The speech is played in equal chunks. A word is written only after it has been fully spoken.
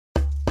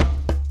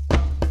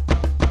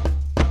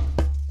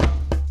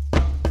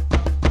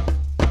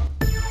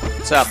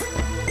what's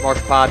up? Marsh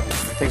Pod,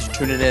 thanks for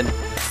tuning in.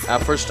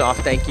 First off,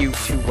 thank you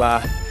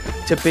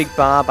to Big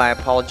Bob. I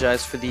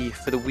apologize for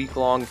the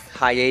week-long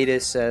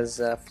hiatus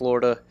as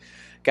Florida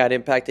got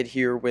impacted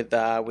here with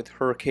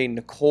Hurricane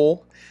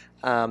Nicole.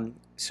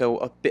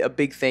 So a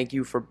big thank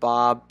you for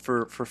Bob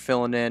for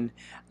filling in.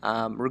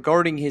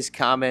 Regarding his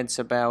comments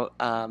about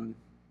and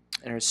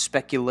his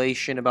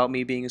speculation about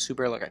me being a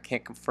superhero, like I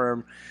can't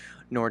confirm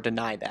nor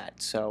deny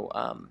that. So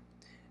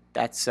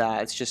that's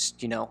it's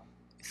just,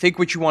 think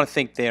what you want to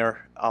think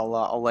there.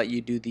 I'll let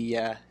you do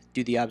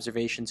the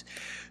observations.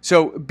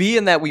 So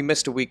being that we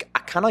missed a week, I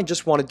kind of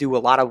just want to do a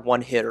lot of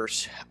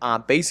one-hitters,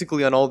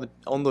 basically on all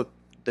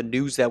the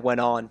news that went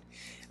on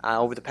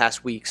over the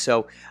past week.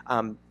 So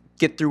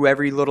get through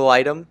every little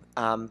item.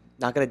 Not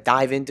going to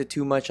dive into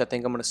too much. I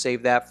think I'm going to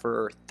save that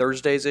for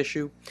Thursday's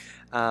issue.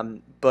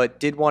 But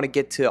did want to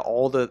get to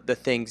all the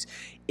things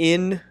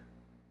in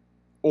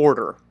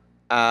order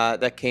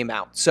that came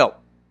out. So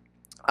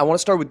I want to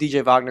start with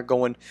DJ Wagner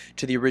going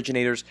to the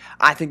Originators.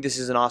 I think this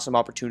is an awesome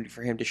opportunity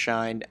for him to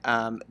shine.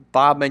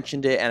 Bob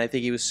mentioned it, and I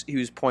think he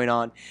was point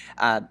on.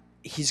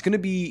 He's going to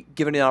be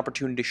given an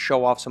opportunity to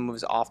show off some of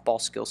his off-ball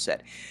skill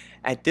set.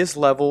 At this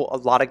level, a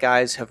lot of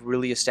guys have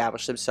really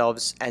established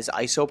themselves as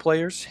ISO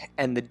players,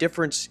 and the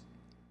difference,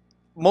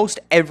 most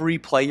every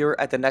player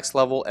at the next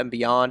level and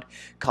beyond,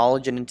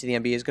 college and into the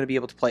NBA, is going to be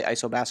able to play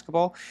ISO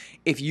basketball.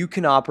 If you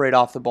can operate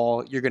off the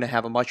ball, you're going to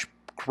have a much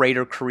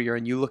greater career.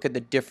 And you look at the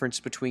difference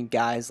between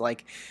guys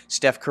like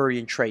Steph Curry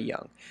and Trae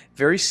Young.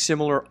 Very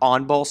similar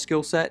on-ball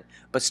skill set,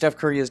 but Steph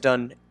Curry has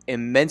done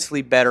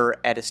immensely better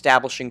at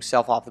establishing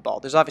himself off the ball.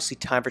 There's obviously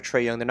time for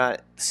Trae Young. They're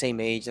not the same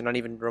age. They're not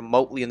even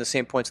remotely in the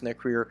same points in their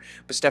career.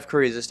 But Steph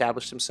Curry has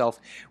established himself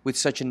with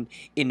such an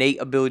innate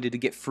ability to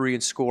get free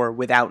and score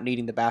without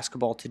needing the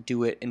basketball to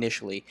do it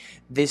initially.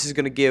 This is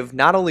going to give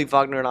not only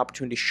Wagner an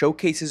opportunity to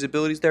showcase his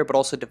abilities there, but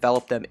also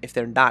develop them if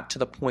they're not to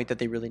the point that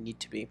they really need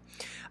to be.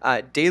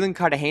 Dalen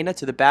Cartagena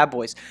to the Bad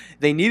Boys.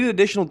 They needed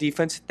additional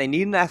defense. They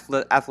need an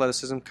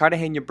athleticism.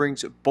 Cartagena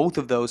brings both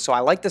of those, so I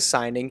like the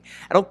signing.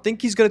 I don't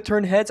think he's going to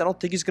turn heads. I don't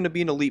think he's going to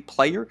be an elite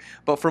player,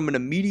 but from an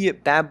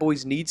immediate Bad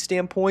Boys need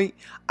standpoint,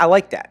 I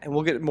like that, and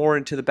we'll get more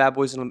into the Bad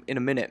Boys in a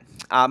minute.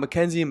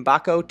 Mackenzie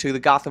Mbako to the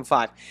Gotham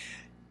 5.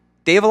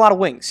 They have a lot of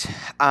wings,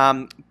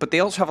 but they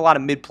also have a lot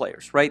of mid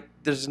players, right?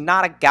 There's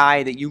not a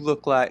guy that you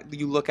look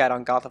at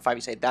on Gotham 5,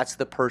 you say that's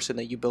the person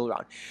that you build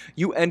around.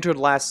 You entered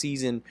last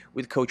season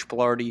with Coach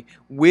Bilardi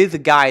with a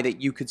guy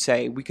that you could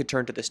say, we could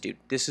turn to this dude.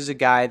 This is a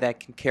guy that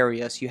can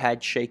carry us. You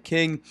had Shea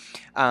King,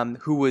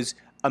 who was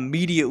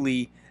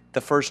immediately the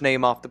first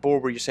name off the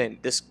board where you're saying,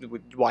 this,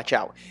 watch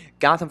out.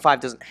 Gotham 5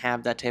 doesn't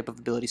have that type of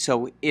ability.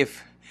 So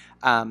if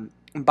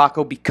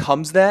Mbako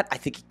becomes that, I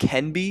think he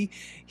can be.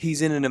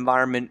 He's in an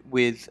environment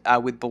with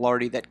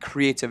Bilardi that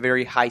creates a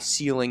very high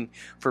ceiling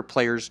for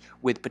players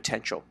with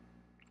potential.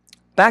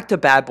 Back to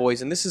Bad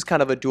Boys, and this is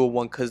kind of a dual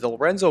one because the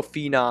Lorenzo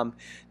Phenom,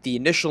 the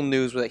initial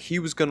news was that he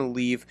was going to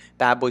leave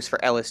Bad Boys for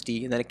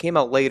LSD, and then it came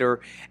out later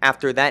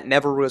after that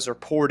never was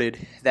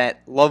reported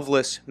that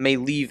Loveless may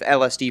leave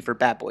LSD for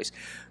Bad Boys.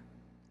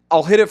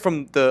 I'll hit it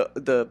from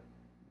the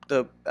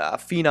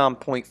Phenom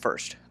point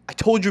first. I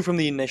told you from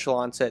the initial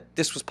onset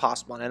this was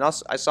possible, and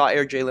I saw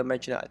Eric Jalen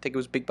mention it. I think it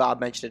was Big Bob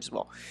mentioned it as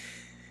well.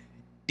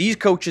 These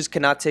coaches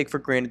cannot take for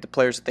granted the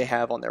players that they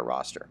have on their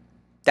roster.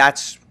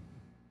 That's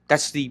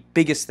the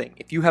biggest thing.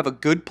 If you have a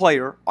good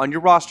player on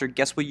your roster,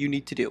 guess what you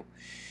need to do?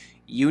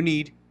 You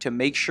need to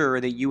make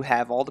sure that you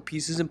have all the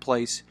pieces in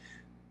place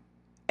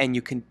and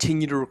you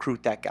continue to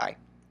recruit that guy.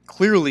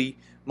 Clearly,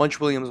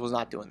 Munch Williams was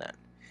not doing that.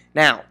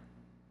 Now,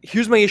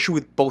 here's my issue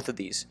with both of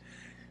these.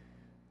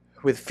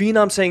 With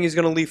Phenom saying he's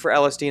going to leave for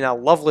LSD, now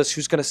Loveless,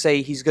 who's going to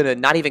say he's going to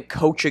not even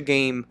coach a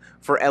game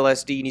for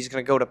LSD and he's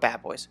going to go to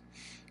Bad Boys.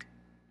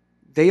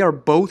 They are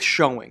both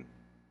showing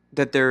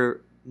that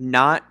they're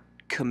not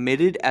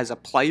committed as a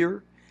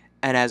player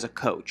and as a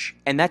coach.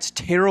 And that's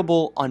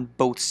terrible on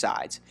both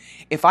sides.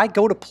 If I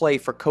go to play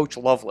for Coach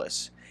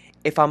Loveless,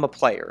 if I'm a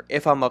player,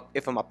 if I'm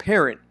a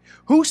parent,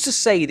 who's to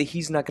say that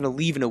he's not going to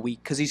leave in a week?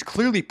 Because he's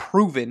clearly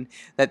proven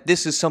that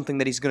this is something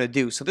that he's going to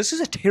do. So this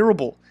is a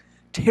terrible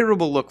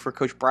look for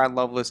Coach Brian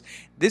Loveless.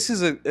 This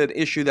is an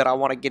issue that I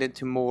want to get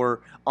into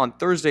more on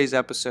Thursday's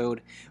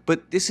episode,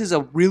 but this is a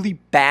really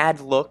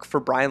bad look for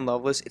Brian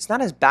Loveless. It's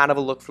not as bad of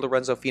a look for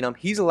Lorenzo Phenom.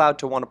 He's allowed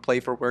to want to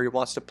play for where he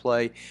wants to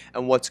play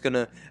and what's going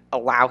to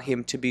allow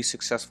him to be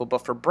successful.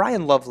 But for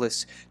Brian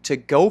Loveless to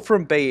go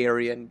from Bay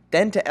Area and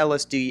then to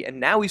LSD,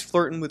 and now he's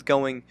flirting with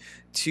going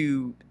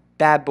to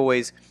Bad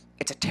Boys,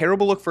 it's a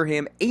terrible look for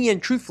him,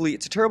 and truthfully,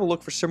 it's a terrible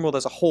look for SimWorld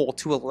as a whole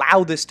to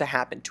allow this to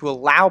happen, to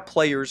allow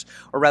players,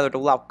 or rather to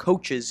allow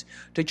coaches,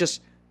 to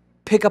just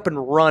pick up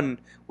and run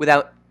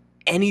without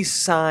any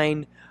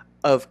sign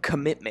of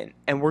commitment.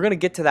 And we're going to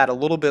get to that a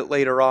little bit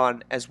later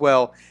on as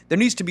well. There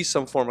needs to be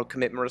some form of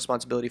commitment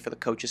responsibility for the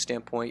coach's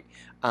standpoint.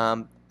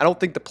 I don't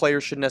think the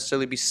players should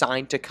necessarily be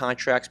signed to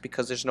contracts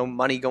because there's no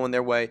money going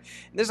their way.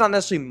 And there's not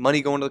necessarily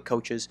money going to the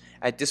coaches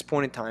at this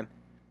point in time.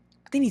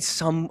 But they need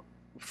some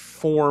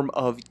form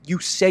of, you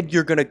said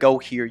you're going to go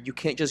here. You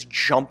can't just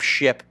jump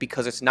ship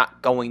because it's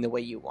not going the way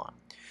you want.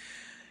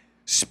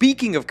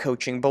 Speaking of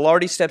coaching,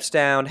 Bilardi steps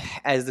down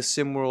as the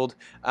SimWorld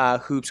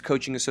Hoops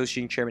Coaching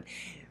Association chairman.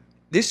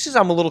 This is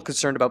I'm a little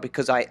concerned about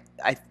because I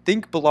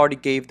think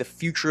Bilardi gave the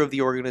future of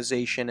the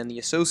organization and the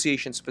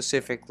association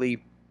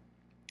specifically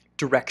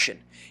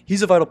direction.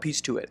 He's a vital piece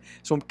to it.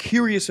 So I'm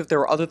curious if there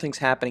are other things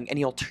happening,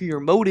 any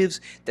ulterior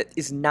motives that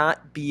is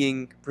not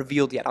being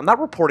revealed yet. I'm not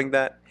reporting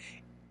that.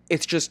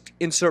 It's just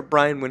insert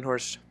Brian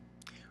Windhorst.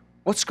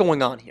 What's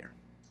going on here?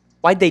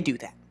 Why'd they do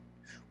that?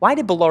 Why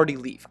did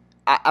Bilardi leave?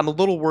 I'm a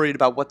little worried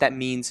about what that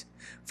means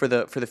for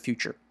the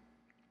future.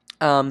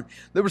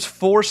 There was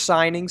 4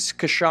 signings: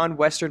 Kashawn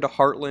Western to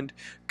Heartland,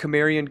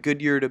 Kamarion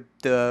Goodyear to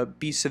the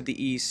Beasts of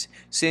the East,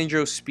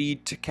 Sandro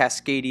Speed to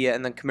Cascadia,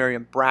 and then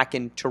Kamarion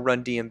Bracken to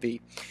Run DMV.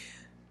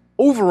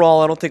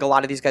 Overall, I don't think a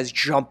lot of these guys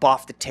jump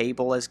off the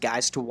table as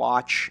guys to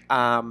watch,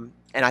 and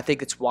I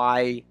think it's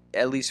why,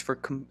 at least for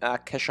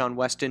Kashawn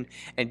Weston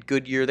and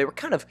Goodyear, they were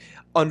kind of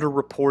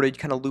underreported,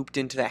 kind of looped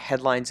into the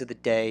headlines of the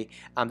day.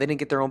 They didn't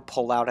get their own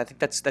pullout. I think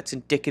that's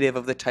indicative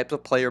of the type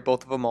of player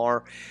both of them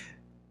are.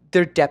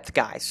 They're depth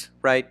guys,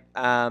 right?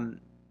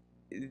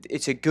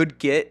 It's a good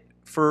get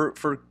for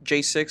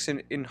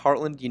J6 in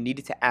Heartland. You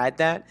needed to add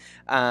that.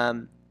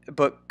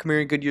 But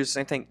Kamarion Goodyear,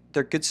 same thing.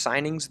 They're good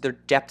signings. They're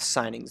depth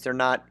signings. They're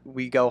not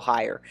we go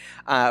higher.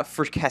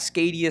 For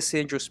Cascadia,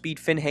 Sandro Speed,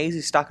 Finn Hayes,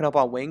 he's stocking up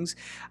on wings.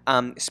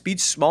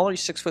 Speed's smaller.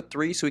 He's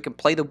 6'3", so he can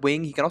play the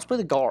wing. He can also play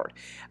the guard.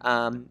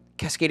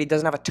 Cascadia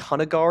doesn't have a ton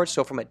of guards,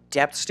 so from a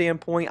depth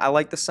standpoint, I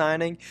like the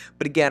signing.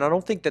 But again, I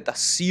don't think that the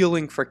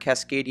ceiling for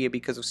Cascadia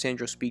because of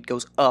Sandro Speed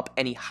goes up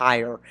any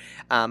higher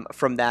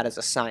from that as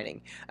a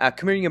signing.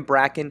 Kamarion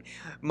Bracken,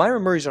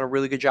 Myron Murray's done a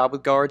really good job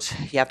with guards.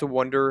 You have to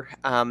wonder,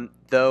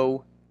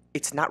 though,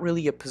 it's not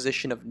really a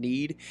position of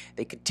need.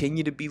 They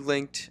continue to be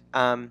linked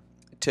to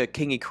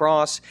Kingy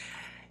Cross.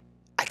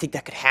 I think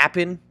that could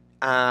happen,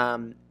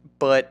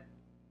 but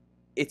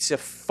it's a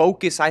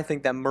focus I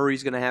think that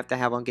Murray's going to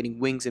have on getting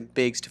wings and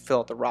bigs to fill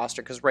out the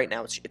roster because right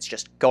now it's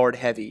just guard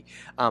heavy.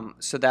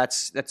 So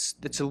that's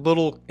a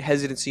little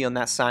hesitancy on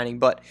that signing,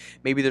 but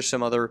maybe there's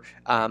some other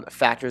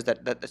factors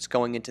that's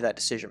going into that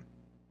decision.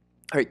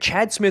 All right,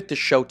 Chad Smith to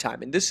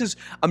Showtime, and this is,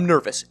 I'm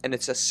nervous, and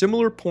it's a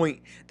similar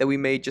point that we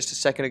made just a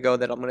second ago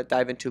that I'm going to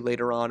dive into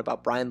later on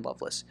about Brian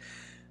Loveless.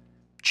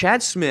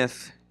 Chad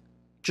Smith,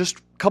 just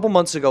a couple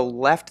months ago,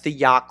 left the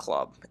yacht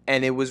club,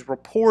 and it was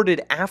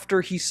reported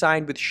after he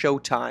signed with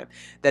Showtime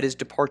that his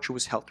departure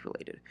was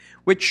health-related,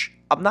 which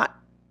I'm not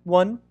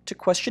one to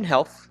question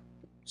health.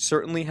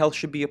 Certainly health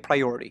should be a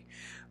priority.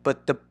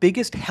 But the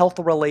biggest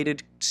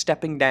health-related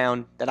stepping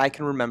down that I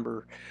can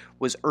remember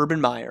was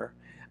Urban Meyer,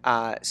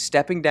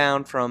 stepping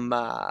down from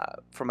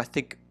I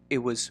think it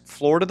was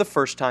Florida the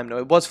first time. No,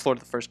 it was Florida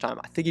the first time.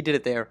 I think he did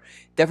it there.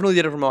 Definitely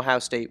did it from Ohio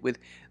State with,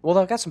 well,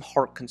 I've got some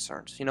heart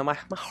concerns. You know, my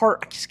heart,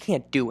 I just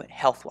can't do it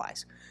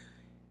health-wise.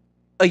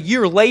 A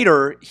year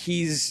later,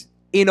 he's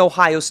in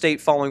Ohio State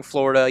following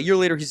Florida. A year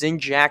later, he's in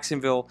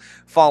Jacksonville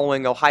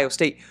following Ohio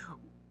State.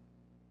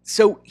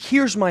 So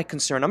here's my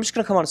concern. I'm just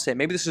going to come on and say it.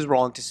 Maybe this is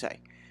wrong to say.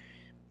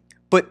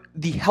 But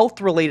the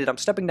health-related, I'm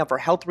stepping down for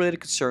health-related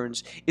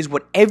concerns, is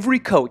what every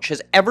coach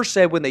has ever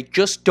said when they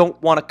just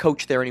don't want to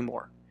coach there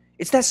anymore.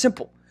 It's that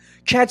simple.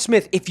 Chad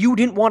Smith, if you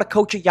didn't want to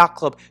coach at Yacht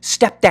Club,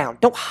 step down.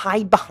 Don't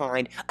hide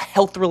behind a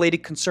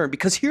health-related concern,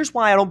 because here's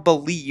why I don't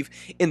believe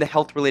in the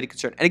health-related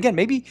concern. And again,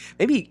 maybe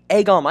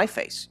egg on my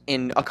face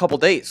in a couple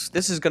days.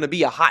 This is going to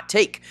be a hot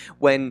take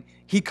when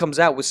he comes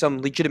out with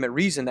some legitimate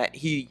reason that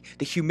the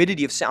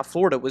humidity of South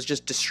Florida was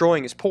just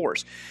destroying his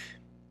pores.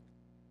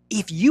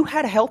 If you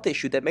had a health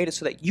issue that made it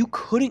so that you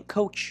couldn't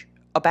coach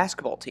a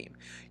basketball team,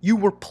 you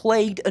were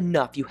plagued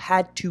enough, you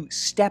had to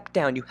step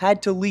down, you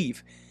had to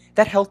leave,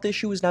 that health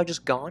issue is now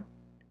just gone.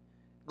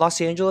 Los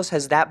Angeles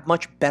has that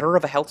much better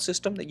of a health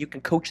system that you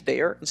can coach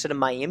there instead of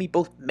Miami,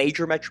 both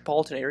major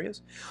metropolitan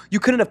areas. You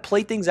couldn't have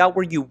played things out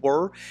where you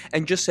were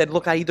and just said,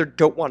 look, I either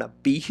don't want to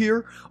be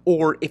here,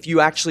 or if you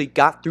actually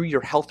got through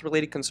your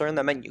health-related concern,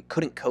 that meant you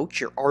couldn't coach,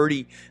 you're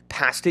already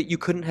past it. You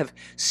couldn't have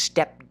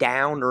stepped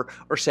down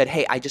or said,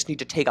 hey, I just need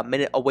to take a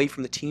minute away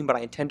from the team, but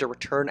I intend to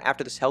return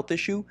after this health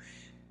issue.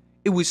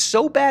 It was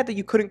so bad that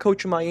you couldn't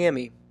coach in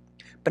Miami,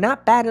 but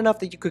not bad enough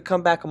that you could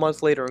come back a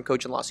month later and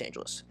coach in Los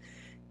Angeles.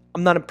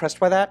 I'm not impressed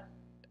by that.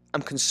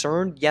 I'm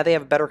concerned. Yeah, they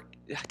have a better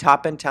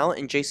top-end talent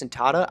in Jason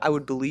Tata. I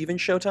would believe in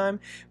Showtime,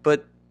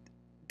 but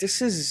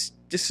this is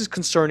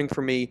concerning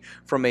for me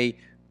from a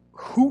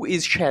who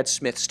is Chad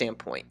Smith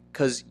standpoint,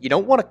 because you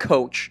don't want to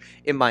coach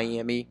in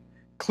Miami,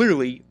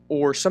 clearly,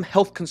 or some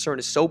health concern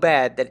is so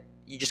bad that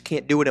you just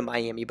can't do it in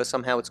Miami, but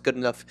somehow it's good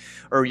enough,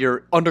 or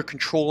you're under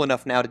control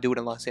enough now to do it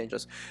in Los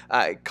Angeles.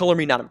 Color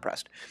me not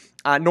impressed.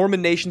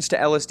 Norman Nations to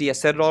LSD, I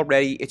said it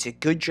already. It's a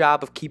good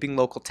job of keeping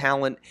local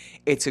talent.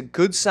 It's a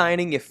good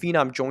signing if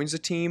Phenom joins the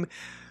team.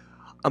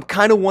 I'm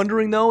kind of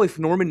wondering, though, if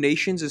Norman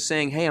Nations is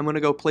saying, hey, I'm going to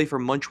go play for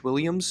Munch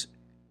Williams.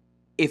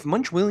 If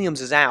Munch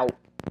Williams is out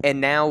and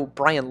now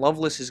Brian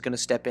Loveless is going to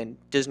step in,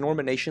 does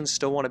Norman Nations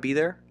still want to be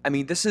there? I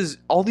mean, this is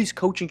all these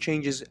coaching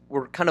changes.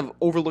 We're kind of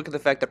overlooking the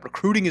fact that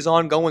recruiting is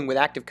ongoing with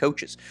active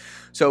coaches.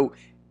 So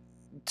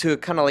to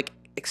kind of like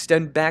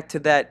extend back to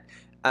that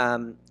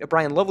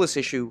Brian Loveless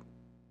issue,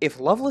 if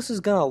Loveless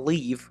is going to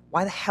leave,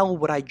 why the hell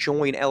would I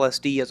join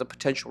LSD as a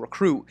potential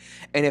recruit?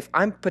 And if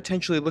I'm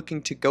potentially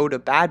looking to go to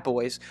Bad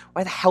Boys,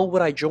 why the hell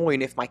would I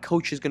join if my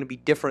coach is going to be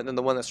different than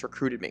the one that's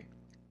recruited me?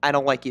 I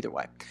don't like either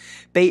way.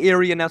 Bay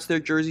Area announced their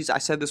jerseys. I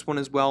said this one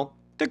as well.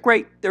 They're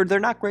great. They're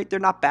not great. They're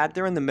not bad.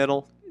 They're in the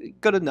middle.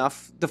 Good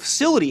enough. The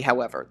facility,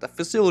 however,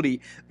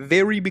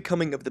 very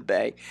becoming of the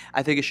Bay.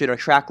 I think it should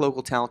attract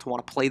local talent to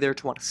want to play there,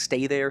 to want to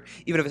stay there,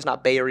 even if it's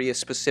not Bay Area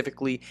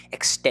specifically,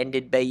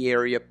 extended Bay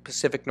Area,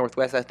 Pacific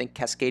Northwest. I think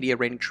Cascadia,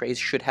 Rainy Trace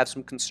should have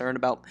some concern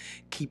about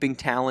keeping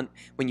talent.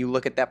 When you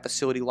look at that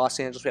facility, Los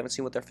Angeles, we haven't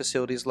seen what their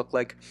facilities look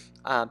like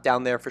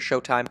down there for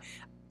Showtime.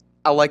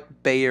 I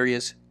like Bay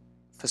Area's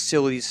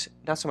facilities,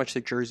 not so much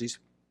their jerseys.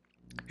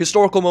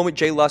 Historical moment,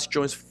 Jay Luss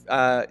joins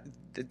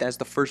as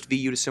the first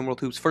VU to SimWorld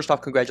Hoops. First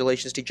off,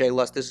 congratulations to Jay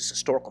Luss. This is a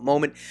historical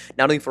moment,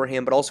 not only for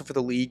him, but also for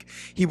the league.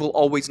 He will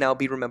always now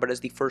be remembered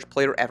as the first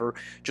player ever,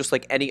 just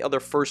like any other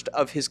first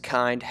of his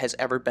kind has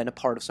ever been a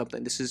part of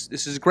something. This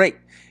is great.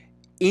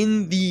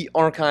 In the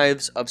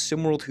archives of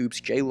SimWorld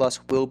Hoops, Jay Luss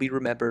will be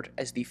remembered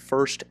as the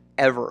first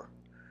ever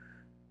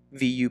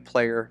VU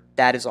player.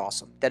 That is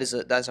awesome. That is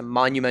a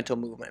monumental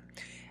movement.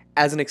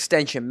 As an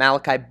extension,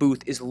 Malachi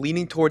Booth is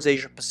leaning towards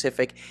Asia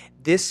Pacific.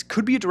 This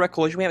could be a direct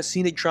correlation. We haven't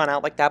seen it drawn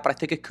out like that, but I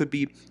think it could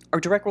be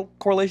a direct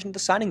correlation to the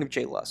signing of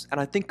Jay Luss.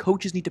 And I think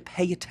coaches need to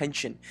pay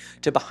attention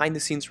to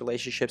behind-the-scenes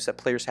relationships that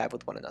players have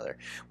with one another.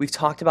 We've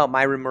talked about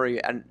Myron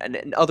Murray,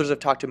 and others have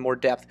talked in more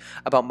depth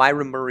about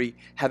Myron Murray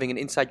having an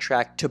inside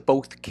track to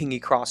both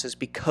Kingy Crosses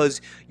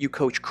because you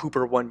coach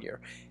Cooper 1 year.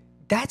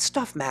 That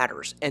stuff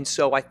matters, and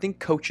so I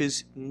think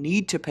coaches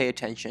need to pay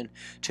attention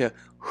to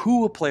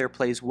who a player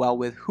plays well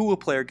with, who a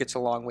player gets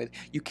along with.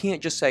 You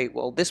can't just say,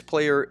 well, this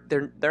player,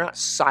 they're not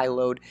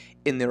siloed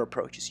in their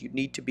approaches. You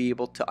need to be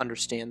able to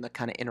understand the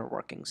kind of inner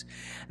workings.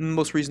 And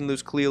most recent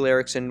news, Khalil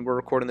Erickson, we're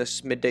recording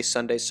this midday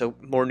Sunday, so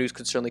more news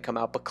could certainly come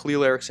out, but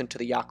Khalil Erickson to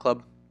the Yacht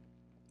Club.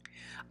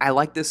 I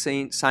like this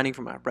signing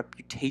from a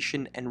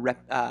reputation and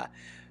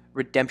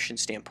redemption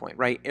standpoint,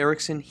 right?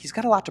 Erickson, he's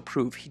got a lot to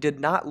prove. He did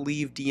not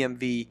leave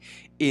DMV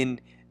in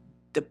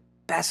the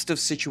best of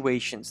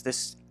situations.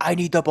 This, I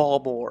need the ball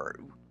more.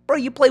 Bro,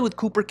 you play with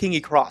Cooper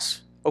Kingy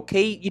Cross,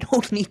 okay? You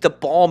don't need the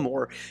ball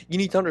more. You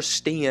need to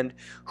understand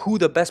who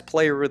the best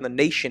player in the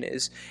nation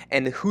is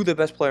and who the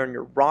best player on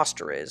your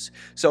roster is.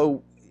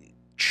 So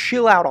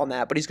chill out on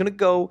that, but he's going to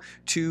go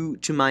to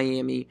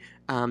Miami.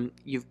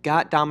 You've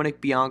got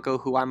Dominic Bianco,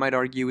 who I might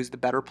argue is the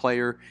better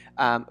player,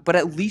 but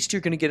at least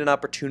you're going to get an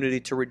opportunity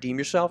to redeem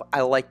yourself.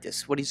 I like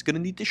this. What he's going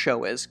to need to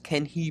show is,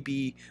 can he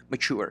be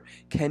mature?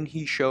 Can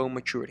he show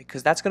maturity?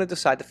 Because that's going to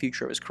decide the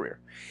future of his career.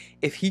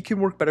 If he can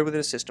work better within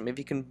a system, if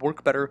he can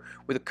work better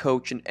with a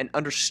coach and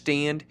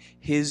understand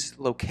his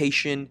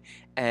location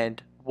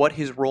and what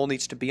his role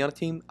needs to be on a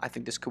team, I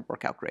think this could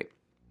work out great.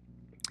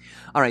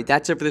 All right,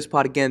 that's it for this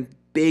pod. Again,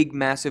 big,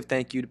 massive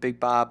thank you to Big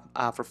Bob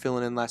for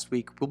filling in last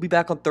week. We'll be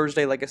back on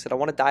Thursday. Like I said, I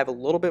want to dive a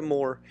little bit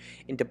more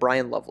into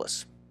Brian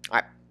Loveless. All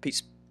right,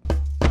 peace.